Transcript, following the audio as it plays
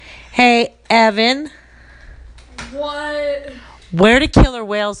Hey, Evan, What? where do killer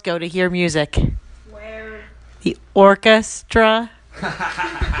whales go to hear music? Where? The orchestra?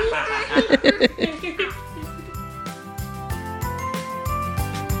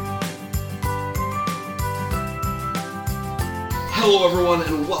 Hello, everyone,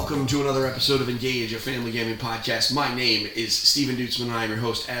 and welcome to another episode of Engage, a family gaming podcast. My name is Steven Dutzman, and I am your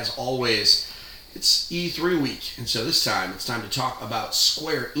host, as always. It's E3 week, and so this time, it's time to talk about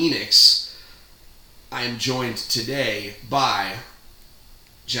Square Enix. I am joined today by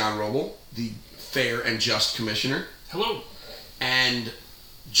John Roble, the fair and just commissioner. Hello. And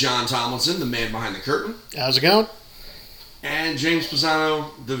John Tomlinson, the man behind the curtain. How's it going? And James Pisano,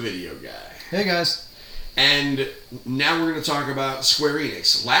 the video guy. Hey guys. And now we're going to talk about Square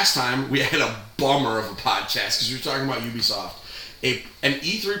Enix. Last time, we had a bummer of a podcast because we were talking about Ubisoft. An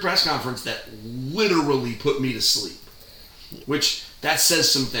E3 press conference that literally put me to sleep. Which, that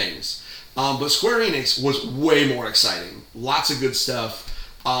says some things. But Square Enix was way more exciting. Lots of good stuff.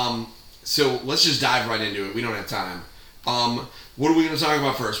 So let's just dive right into it. We don't have time. What are we going to talk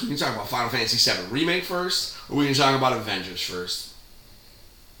about first? We can talk about Final Fantasy VII Remake first, or we can talk about Avengers first.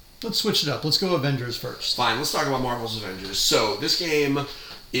 Let's switch it up. Let's go Avengers first. Fine, let's talk about Marvel's Avengers. So, this game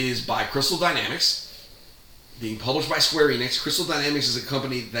is by Crystal Dynamics, being published by Square Enix. Crystal Dynamics is a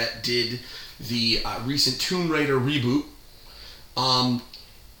company that did the recent Tomb Raider reboot.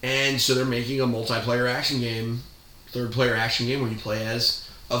 And so they're making a multiplayer action game, third-player action game where you play as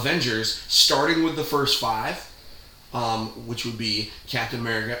Avengers, starting with the first five, which would be Captain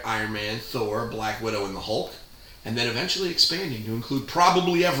America, Iron Man, Thor, Black Widow, and the Hulk. And then eventually expanding to include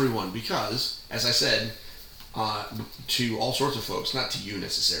probably everyone because, as I said, to all sorts of folks, not to you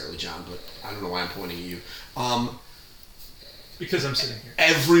necessarily, John, but I don't know why I'm pointing at you. Because I'm sitting here.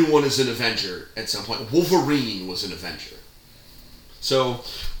 Everyone is an Avenger at some point. Wolverine was an Avenger. So,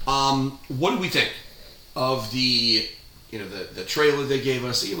 what do we think of the trailer they gave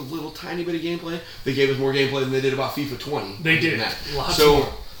us? They gave a little tiny bit of gameplay. They gave us more gameplay than they did about FIFA 20. They did. Lots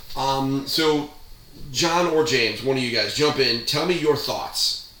more. So, John or James, one of you guys, jump in. Tell me your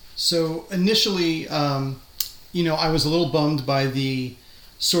thoughts. So initially, I was a little bummed by the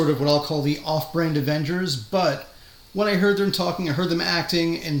sort of what I'll call the off-brand Avengers, but when I heard them talking, I heard them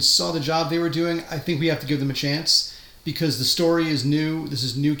acting, and saw the job they were doing, I think we have to give them a chance because the story is new. This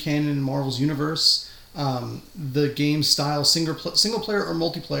is new canon in Marvel's universe. The game style, single player or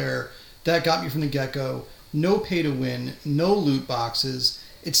multiplayer, that got me from the get-go. No pay to win, no loot boxes.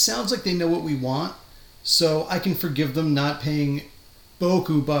 It sounds like they know what we want. So I can forgive them not paying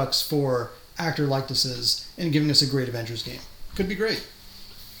boku bucks for actor likenesses and giving us a great Avengers game. Could be great.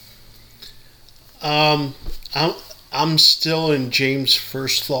 I'm still in James'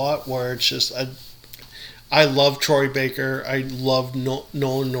 first thought where it's just I love Troy Baker. I love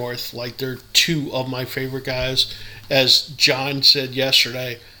Nolan North. Like they're two of my favorite guys. As John said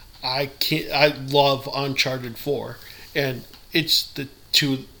yesterday, I love Uncharted 4, and it's the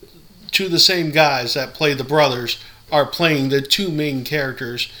two the same guys that play the brothers are playing the two main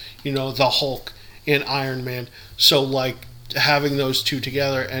characters, the Hulk and Iron Man. So, like, having those two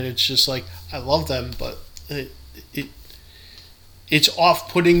together, and it's just like, I love them, but it's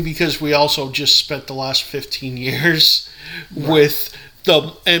off-putting because we also just spent the last 15 years with the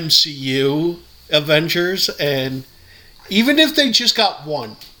MCU Avengers, and even if they just got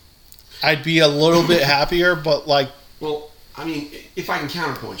one, I'd be a little bit happier, but, like... Well, I mean, if I can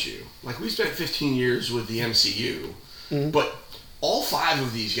counterpoint you, like we spent 15 years with the MCU, but all five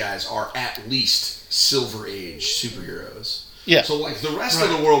of these guys are at least Silver Age superheroes. Yeah. So like the rest of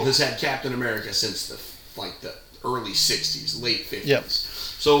the world has had Captain America since the early 60s, late 50s. Yep.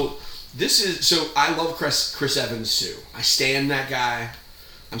 So I love Chris Evans too. I stand that guy.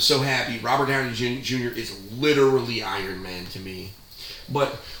 I'm so happy. Robert Downey Jr. is literally Iron Man to me.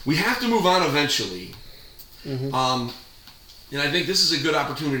 But we have to move on eventually. Mm-hmm. And I think this is a good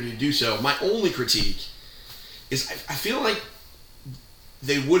opportunity to do so. My only critique is I feel like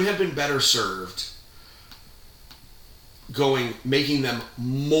they would have been better served making them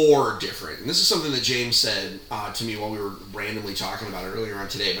more different. And this is something that James said to me while we were randomly talking about it earlier on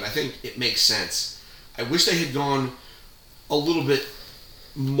today, but I think it makes sense. I wish they had gone a little bit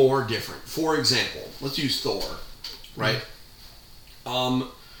more different. For example, let's use Thor, right?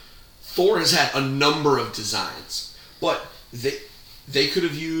 Thor has had a number of designs, but they could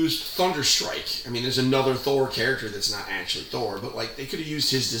have used Thunderstrike. I mean, there's another Thor character that's not actually Thor, but like they could have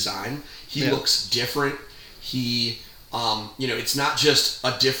used his design. He looks different. He, it's not just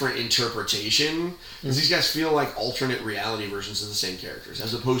a different interpretation. Because these guys feel like alternate reality versions of the same characters,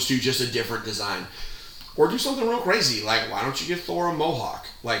 as opposed to just a different design. Or do something real crazy, like why don't you give Thor a mohawk?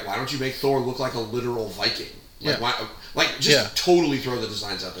 Like why don't you make Thor look like a literal Viking? Like totally throw the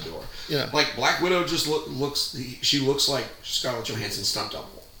designs out the door. Yeah. Like Black Widow just looks like Scarlett Johansson's stunt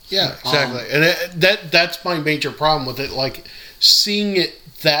double. Yeah, exactly. And that's my major problem with it. Like seeing it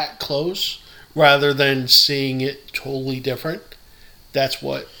that close rather than seeing it totally different. That's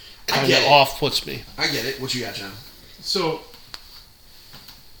what kind of off puts me. I get it. What you got, John? So,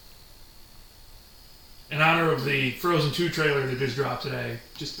 in honor of the Frozen 2 trailer that just dropped today,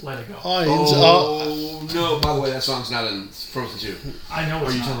 just let it go. No! By the way, that song's not in Frozen 2. I know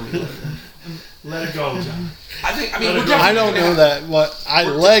it's Are you not. telling me? Let it go, John. I don't know that. What I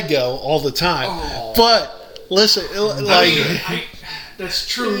let go all the time, but listen, like that's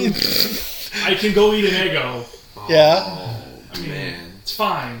true. I can go eat an Eggo. Yeah. I mean, man, it's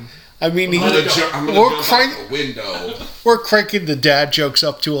fine. I mean, I'm gonna jump out the window. We're cranking the dad jokes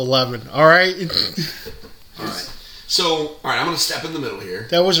up to 11. All right. All right. So, all right, I'm gonna step in the middle here.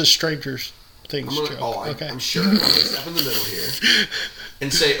 That was a Stranger Things joke. Okay. I'm sure. I'm gonna step in the middle here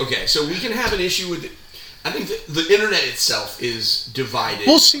and say, okay, so we can have an issue with it. I think the internet itself is divided.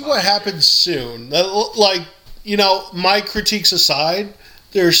 We'll see what happens soon. Like, my critiques aside,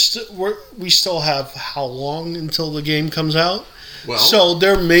 we still have how long until the game comes out? Well, so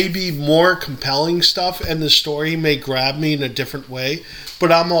there may be more compelling stuff, and the story may grab me in a different way.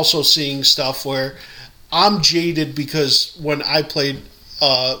 But I'm also seeing stuff where I'm jaded because when I played,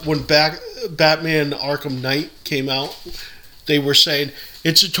 when Batman Arkham Knight came out, they were saying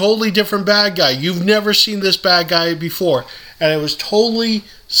it's a totally different bad guy. You've never seen this bad guy before, and it was totally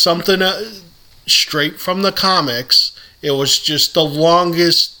something straight from the comics. It was just the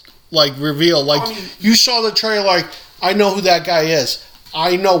longest reveal. You saw the trailer, like, I know who that guy is.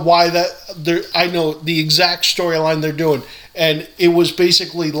 I know why I know the exact storyline they're doing, and it was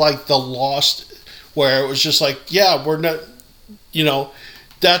basically like the Lost, where it was just like, yeah, we're not,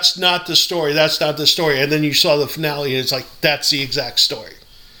 that's not the story. That's not the story. And then you saw the finale, and it's like that's the exact story.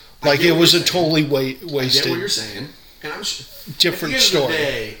 Like it was a totally wasted. I get what you're saying, and I'm different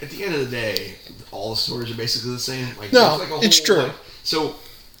story. At the end of the day, all the stories are basically the same. It's true. So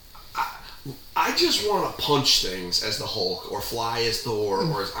I just want to punch things as the Hulk, or fly as Thor,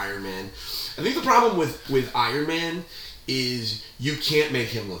 or as Iron Man. I think the problem with Iron Man is you can't make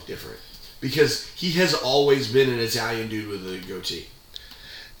him look different because he has always been an Italian dude with a goatee.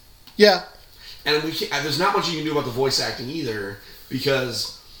 Yeah, and there's not much you can do about the voice acting either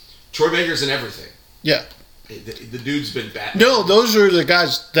because Troy Baker's in everything. Yeah. The dude's been Batman. No, those are the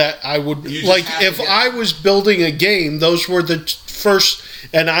guys that I would like. If I was building a game, those were the first,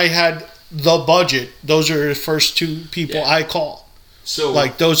 and I had the budget. Those are the first two people I call. So,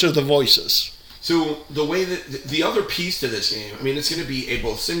 those are the voices. So the way that the other piece to this game, I mean, it's going to be a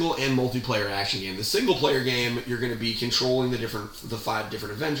both single and multiplayer action game. The single player game, you're going to be controlling the 5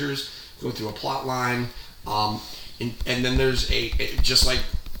 different Avengers, going through a plot line, and then there's just like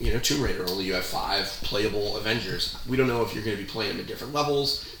Tomb Raider, only you have 5 playable Avengers. We don't know if you're going to be playing them at different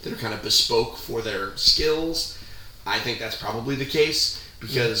levels that are kind of bespoke for their skills. I think that's probably the case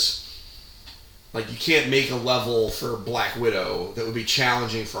because, you can't make a level for Black Widow that would be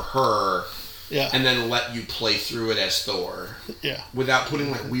challenging for her, and then let you play through it as Thor, without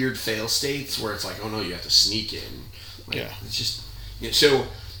putting weird fail states where it's like, oh no, you have to sneak in. It's just so.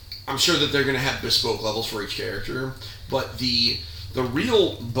 I'm sure that they're going to have bespoke levels for each character, but the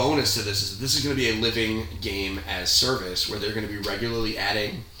real bonus to this is going to be a living game as service where they're going to be regularly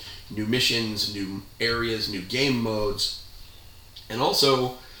adding new missions, new areas, new game modes, and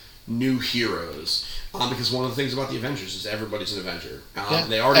also new heroes. Because one of the things about the Avengers is everybody's an Avenger.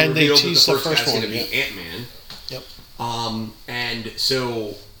 They already revealed that the first guy's going to be Ant-Man. Yep.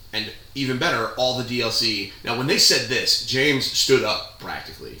 And even better, all the DLC. Now, when they said this, James stood up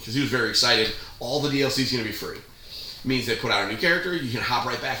practically because he was very excited. All the DLC is going to be free. Means they put out a new character, you can hop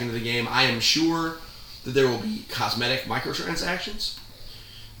right back into the game. I am sure that there will be cosmetic microtransactions.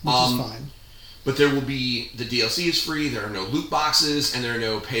 Which is fine. But there will be, the DLC is free, there are no loot boxes, and there are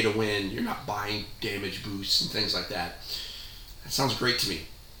no pay to win. You're not buying damage boosts and things like that. That sounds great to me.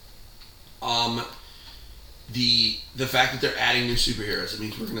 The fact that they're adding new superheroes, it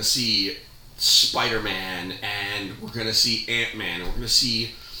means we're going to see Spider-Man, and we're going to see Ant-Man, and we're going to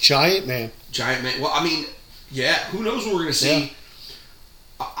see... Giant Man. Well, I mean... Yeah, who knows what we're going to see. Yeah.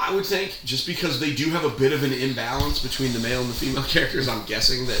 I would think, just because they do have a bit of an imbalance between the male and the female characters, I'm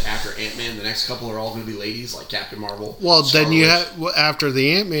guessing that after Ant-Man, the next couple are all going to be ladies, like Captain Marvel. Well, then you have, after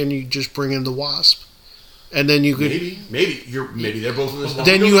the Ant-Man, you just bring in the Wasp. And then you could... Maybe they're both in this...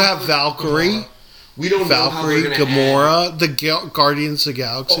 Then you have Valkyrie. We don't know how they're Valkyrie, going to Gamora, the Guardians of the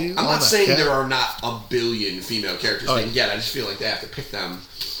Galaxy. I'm all not that. saying Yeah. there are not a billion female characters Oh, they can get. I just feel like they have to pick them.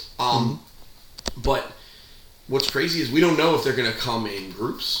 But what's crazy is we don't know if they're going to come in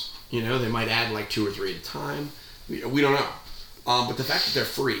groups. You know, they might add like 2 or 3 at a time. We don't know. But the fact that they're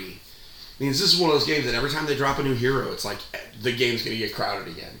free means this is one of those games that every time they drop a new hero, it's like the game's going to get crowded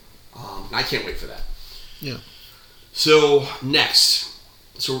again. I can't wait for that. Yeah. So next,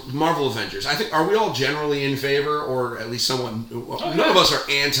 Marvel Avengers. I think, are we all generally in favor, or at least someone? None of us are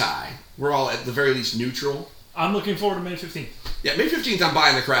anti. We're all at the very least neutral. I'm looking forward to May 15th. Yeah, May 15th, I'm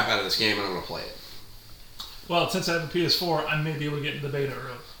buying the crap out of this game and I'm going to play it. Well, since I have a PS4, I may be able to get in the beta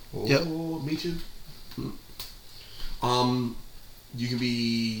early. Yep. Oh, me too. You can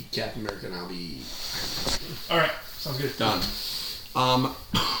be Captain America and I'll be All right, sounds good. done.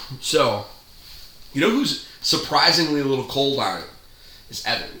 So, you know who's surprisingly a little cold on it? Is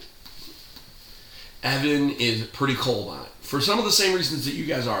Evan. Evan is pretty cold on it. For some of the same reasons that you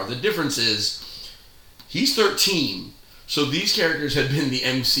guys are. The difference is, he's 13, so these characters had been the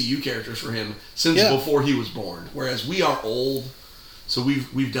MCU characters for him since before he was born. Whereas we are old, so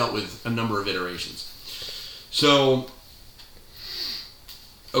we've dealt with a number of iterations. So,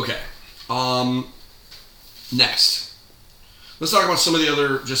 okay. Next. Let's talk about some of the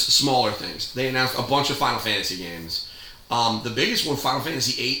other just smaller things. They announced a bunch of Final Fantasy games. The biggest one, Final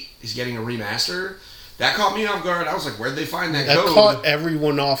Fantasy VIII, is getting a remaster. That caught me off guard. I was like, where'd they find that code? That caught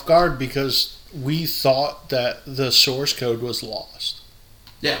everyone off guard because we thought that the source code was lost.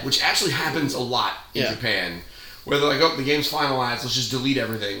 Yeah, which actually happens a lot in Japan. Where they're like, oh, the game's finalized, let's just delete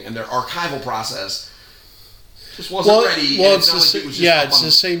everything. And their archival process just wasn't ready. Well, and it's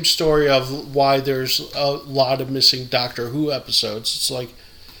the same story of why there's a lot of missing Doctor Who episodes. It's like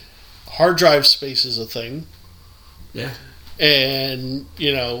hard drive space is a thing. Yeah. And,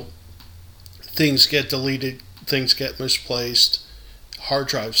 things get deleted, things get misplaced, hard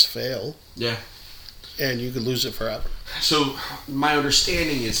drives fail. Yeah. And you could lose it forever. So, my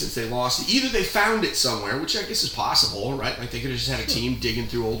understanding is since they lost it, either they found it somewhere, which I guess is possible, right? Like they could have just had a team digging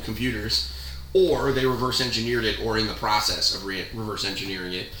through old computers, or they reverse engineered it, or in the process of reverse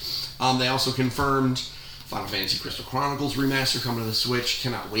engineering it. They also confirmed Final Fantasy Crystal Chronicles remaster coming to the Switch.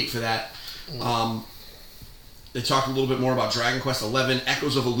 Cannot wait for that. They talked a little bit more about Dragon Quest XI,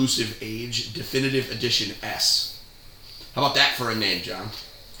 Echoes of Elusive Age, Definitive Edition S. How about that for a name, John?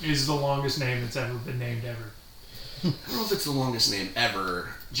 It is the longest name that's ever been named ever. I don't know if it's the longest name ever.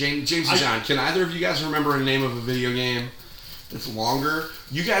 James and John, can either of you guys remember a name of a video game that's longer?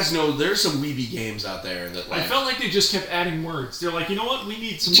 You guys know there's some weeby games out there that I felt like they just kept adding words. They're like, you know what? We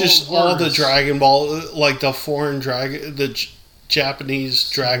need some just more words. all the Dragon Ball, like the foreign Japanese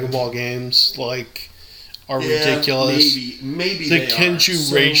Dragon Ball games, are ridiculous. Maybe the they Kenju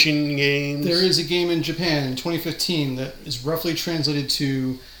So, Racing games. There is a game in Japan in 2015 that is roughly translated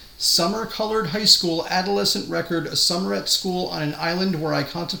to Summer-colored high school adolescent record, a summer at school on an island where I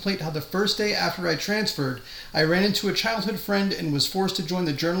contemplate how the first day after I transferred, I ran into a childhood friend and was forced to join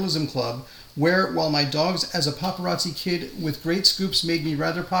the journalism club, where, while my dogs as a paparazzi kid with great scoops made me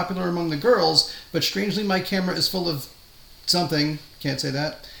rather popular among the girls, but strangely my camera is full of something, can't say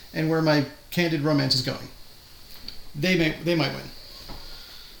that, and where my candid romance is going. They might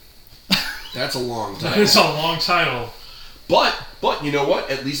win. That's a long That time. is a long title. But you know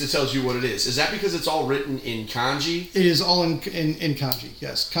what? At least it tells you what it is. Is that because it's all written in kanji? It is all in kanji,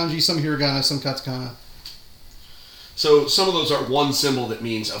 yes. Kanji, some hiragana, some katakana. So some of those are one symbol that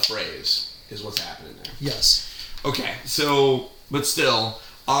means a phrase, is what's happening there. Yes. Okay, so, but still,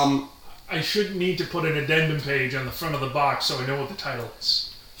 I shouldn't need to put an addendum page on the front of the box so I know what the title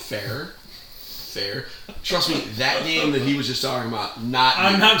is. fair. Trust me, that game that he was just talking about, I'm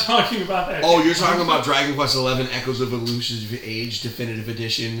not talking about that. Oh, you're talking about Dragon Quest XI, Echoes of Elusive Age, Definitive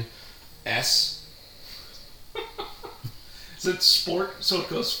Edition, S? Is it sport so it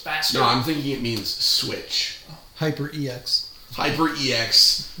goes faster? No, I'm thinking it means Switch. Hyper EX. Hyper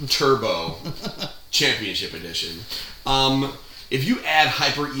EX Turbo Championship Edition. If you add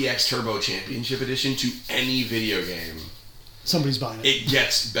Hyper EX Turbo Championship Edition to any video game, Somebody's buying it. it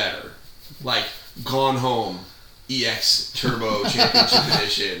gets better. Like Gone Home EX Turbo Championship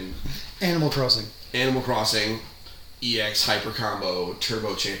Edition, Animal Crossing. Animal Crossing EX Hyper Combo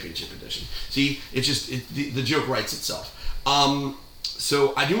Turbo Championship Edition. See, the joke writes itself.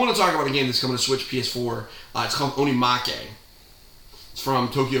 So I do want to talk about a game that's coming to Switch, PS4. It's called Onimake. It's from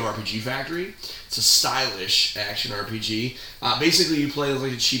Tokyo RPG Factory. It's a stylish action RPG. Basically, you play as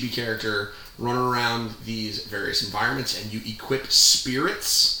like a chibi character running around these various environments, and you equip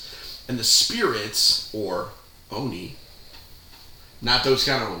spirits. And the spirits, or Oni, not those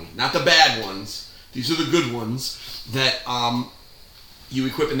kind of Oni, not the bad ones, These are the good ones that you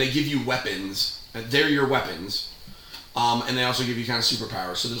equip, and they give you weapons. They're your weapons. And they also give you kind of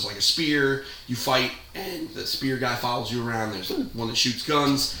superpowers. So there's like a spear, you fight, and the spear guy follows you around. There's one that shoots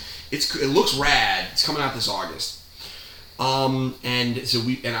guns. It looks rad. It's coming out this August. And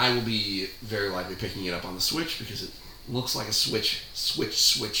I will be very likely picking it up on the Switch because it looks like a Switch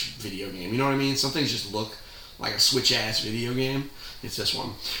video game. You know what I mean? Some things just look like a Switch-ass video game. It's this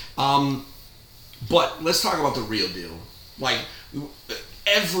one. But let's talk about the real deal. Like,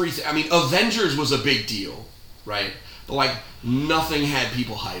 everything. I mean, Avengers was a big deal, right? But, like, nothing had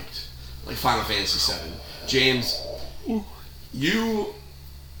people hyped like Final Fantasy VII. James, you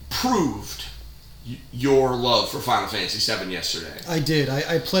proved your love for Final Fantasy VII yesterday. I did.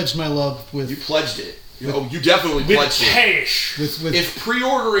 I pledged my love with. You pledged it. You definitely pledged it. Cash. With If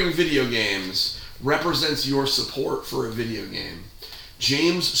pre-ordering video games represents your support for a video game,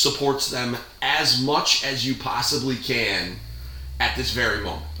 James supports them as much as you possibly can at this very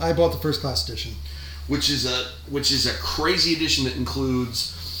moment. I bought the first class edition. Which is a crazy edition that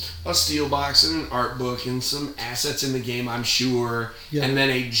includes a steel box and an art book and some assets in the game, I'm sure, Yeah. and then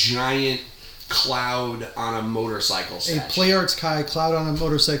a giant Cloud on a motorcycle statue. A PlayArts Kai Cloud on a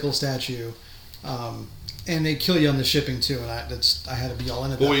motorcycle statue, and they kill you on the shipping too. And I had to be all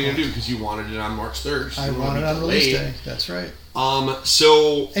in at What that were you point. gonna do? Because you wanted it on March 3rd. So I you want it wanted to on be release delayed. day. That's right.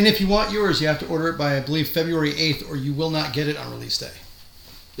 So And if you want yours, you have to order it by I believe February 8th, or you will not get it on release day.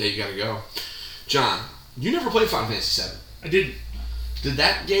 there you gotta go. John, you never played Final Fantasy VII. I did. Did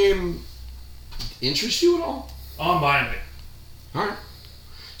that game interest you at all? Oh, I'm buying it. All right.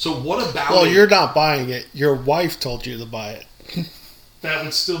 So what about Well, it? you're not buying it. Your wife told you to buy it. That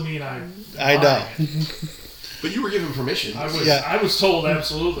would still mean I buying know. it. But you were given permission. I was told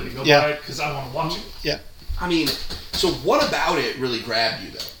absolutely go Yeah. buy it because I want to watch it. Yeah. I mean, so what about it really grabbed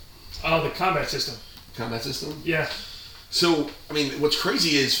you though? Oh, the combat system. Combat system? Yeah. So, I mean, what's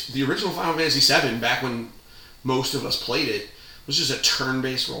crazy is the original Final Fantasy VII, back when most of us played it, was just a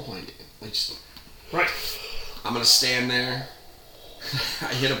turn-based role-playing game. Like, just, Right. I'm going to stand there,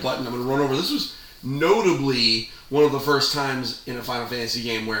 I hit a button, I'm going to run over. This was notably one of the first times in a Final Fantasy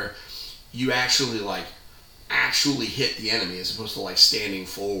game where you actually hit the enemy as opposed to, like, standing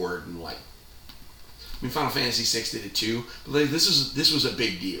forward and, like... I mean, Final Fantasy VI did it too, but like, this was a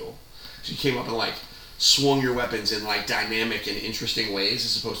big deal. So you came up and, like, swung your weapons in like dynamic and interesting ways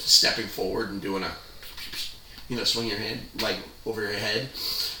as opposed to stepping forward and doing a swing your hand like over your head.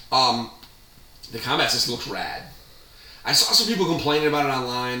 The combat system looks rad. I saw some people complaining about it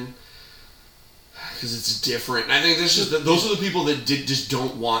online because it's different. And I think those are the people that just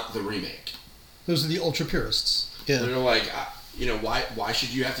don't want the remake. Those are the ultra purists. Yeah. They're like, why should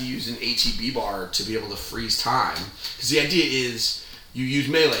you have to use an ATB bar to be able to freeze time? Because the idea is you use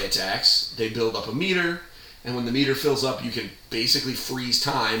melee attacks, they build up a meter, and when the meter fills up, you can basically freeze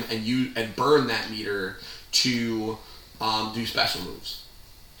time and burn that meter to do special moves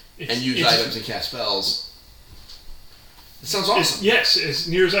and use items and cast spells. It sounds awesome. Yes, as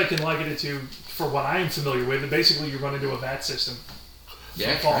near as I can liken it to, for what I am familiar with, basically you run into a VAT system.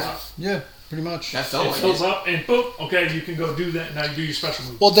 Yeah, Fallout. Yeah, pretty much. that felt It like fills it. up and boom, okay, you can go do that. Now you do your special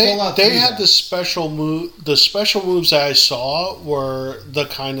move. Well, Fallout they 3 had does. the special move. The special moves that I saw were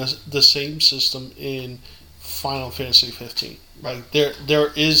the same system in Final Fantasy 15. Like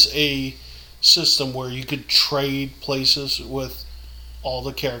there is a system where you could trade places with all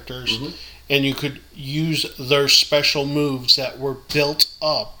the characters, Mhm. and you could use their special moves that were built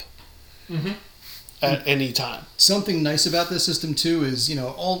up at any time. Something nice about this system too is,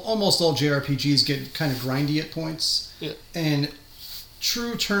 almost all JRPGs get kind of grindy at points. Yeah. And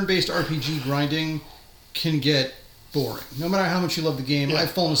true turn-based RPG grinding can get boring. No matter how much you love the game, Yeah.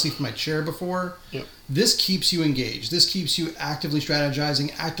 I've fallen asleep in my chair before. Yep. This keeps you engaged. This keeps you actively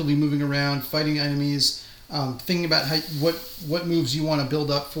strategizing, actively moving around, fighting enemies, thinking about what moves you want to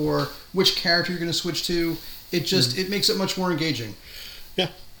build up for, which character you're going to switch to. It just it makes it much more engaging.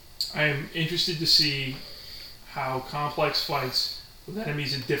 I am interested to see how complex fights with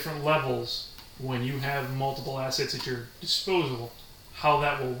enemies at different levels, when you have multiple assets at your disposal, how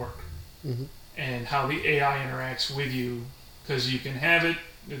that will work. Mhm. And how the AI interacts with you. Because you can have it,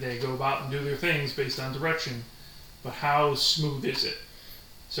 they go about and do their things based on direction, but how smooth is it?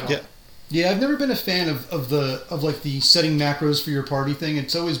 So Yeah. Yeah, I've never been a fan of the setting macros for your party thing.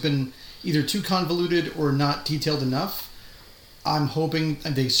 It's always been either too convoluted or not detailed enough. I'm hoping,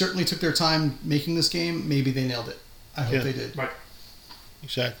 and they certainly took their time making this game. Maybe they nailed it. I hope Yeah. they did. Right.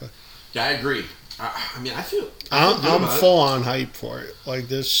 Exactly. Yeah, I agree. I mean, I feel good I'm about it. full on hype for it. Like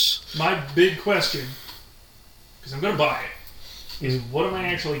this. My big question, because I'm going to buy it, is what am I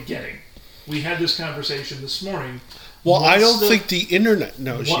actually getting? We had this conversation this morning. Well, I Once don't the- think the internet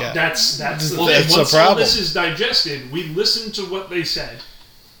knows What- yet. That's the That's thing. the Once all problem. this is digested, we listen to what they said,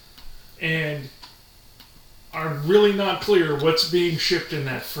 and are really not clear what's being shipped in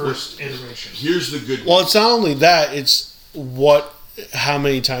that first iteration. Here's the good Well, it's not only that; it's how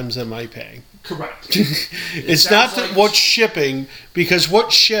many times am I paying? Correct. It's sounds not that like- what's shipping, because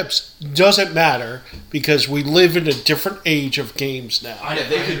what ships doesn't matter, because we live in a different age of games now. I, Yeah,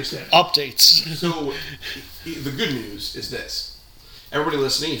 they I could- understand. Updates. So, the good news is this. Everybody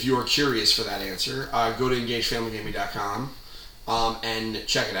listening, if you are curious for that answer, go to engagefamilygaming.com and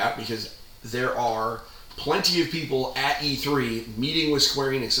check it out, because there are plenty of people at E3 meeting with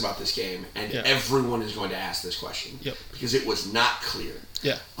Square Enix about this game, and Yeah. everyone is going to ask this question. Yep. Because it was not clear.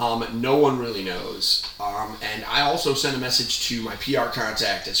 Yeah. No one really knows. And I also sent a message to my PR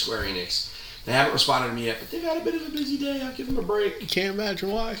contact at Square Enix. They haven't responded to me yet, but they've had a bit of a busy day. I'll give them a break. You can't imagine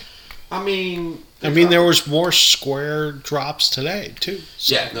why. I mean, There was more Square drops today too.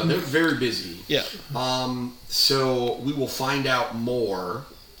 So, yeah, no, they're very busy. yeah. So we will find out more.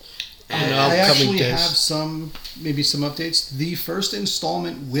 And No. I Upcoming actually days. have some updates. The first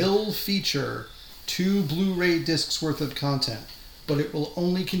installment will feature 2 Blu-ray discs worth of content, but it will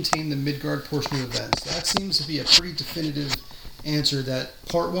only contain the Midgard portion of events. That seems to be a pretty definitive answer that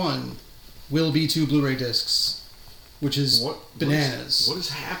part 1 will be 2 Blu-ray discs, which is bananas. What is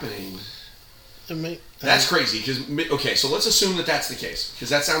happening? I That's crazy. Because okay, so let's assume that that's the case, because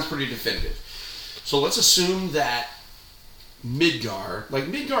that sounds pretty definitive. So let's assume that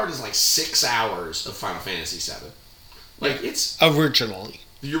Midgard is like 6 hours of Final Fantasy VII. Like it's originally.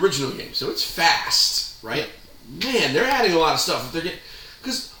 the original game, so it's fast, right? Man, they're adding a lot of stuff. They're getting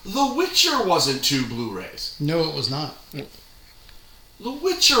because The Witcher wasn't 2 Blu-rays. No, it was not. The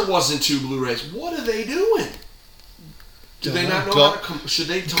Witcher wasn't 2 Blu-rays. What are they doing? Do they not know Go- how to? Should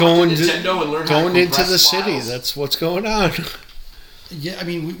they talk Going to to- Nintendo and learn how to Going into compress the city, files? that's what's going on. Yeah, I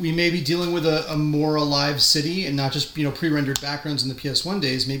mean, we may be dealing with a more alive city and not just, pre-rendered backgrounds in the PS1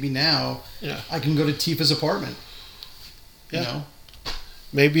 days. Maybe now Yeah. I can go to Tifa's apartment. You Yeah. know?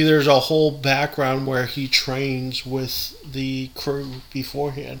 Maybe there's a whole background where he trains with the crew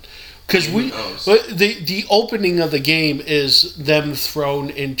beforehand. Because Who knows? the opening of the game is them thrown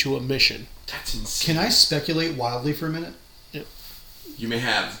into a mission. That's insane. Can I speculate wildly for a minute? You may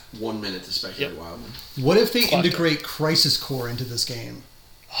have 1 minute to speculate Yep. wildly. What if they Clock integrate Crisis Core into this game?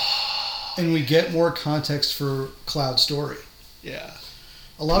 And we get more context for Cloud Story. Yeah.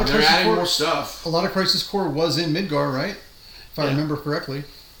 A lot of They're Crisis adding Core, more stuff. a lot of Crisis Core was in Midgar, right? If I Yeah. remember correctly.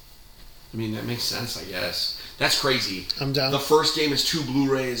 I mean, that makes sense, I guess. That's crazy. I'm down. The first game is 2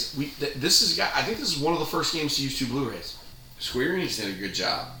 Blu-rays. I think this is one of the first games to use 2 Blu-rays. Square Enix did a good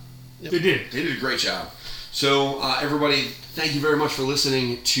job. They did. They did a great job. So, everybody, thank you very much for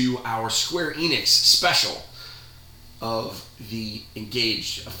listening to our Square Enix special of the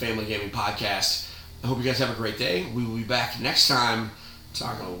Engaged, a family gaming podcast. I hope you guys have a great day. We will be back next time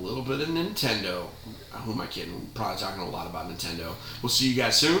talking a little bit of Nintendo. Who am I kidding? We're probably talking a lot about Nintendo. We'll see you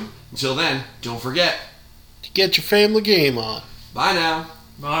guys soon. Until then, don't forget. To get your family game on. Bye now.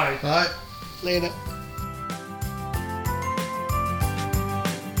 Bye. But Later.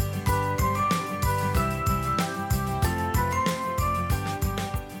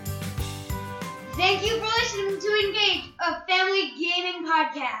 Thank you for listening to Engage, a family gaming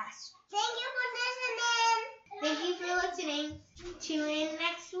podcast. Thank you for listening. Thank you for listening. Tune in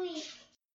next week.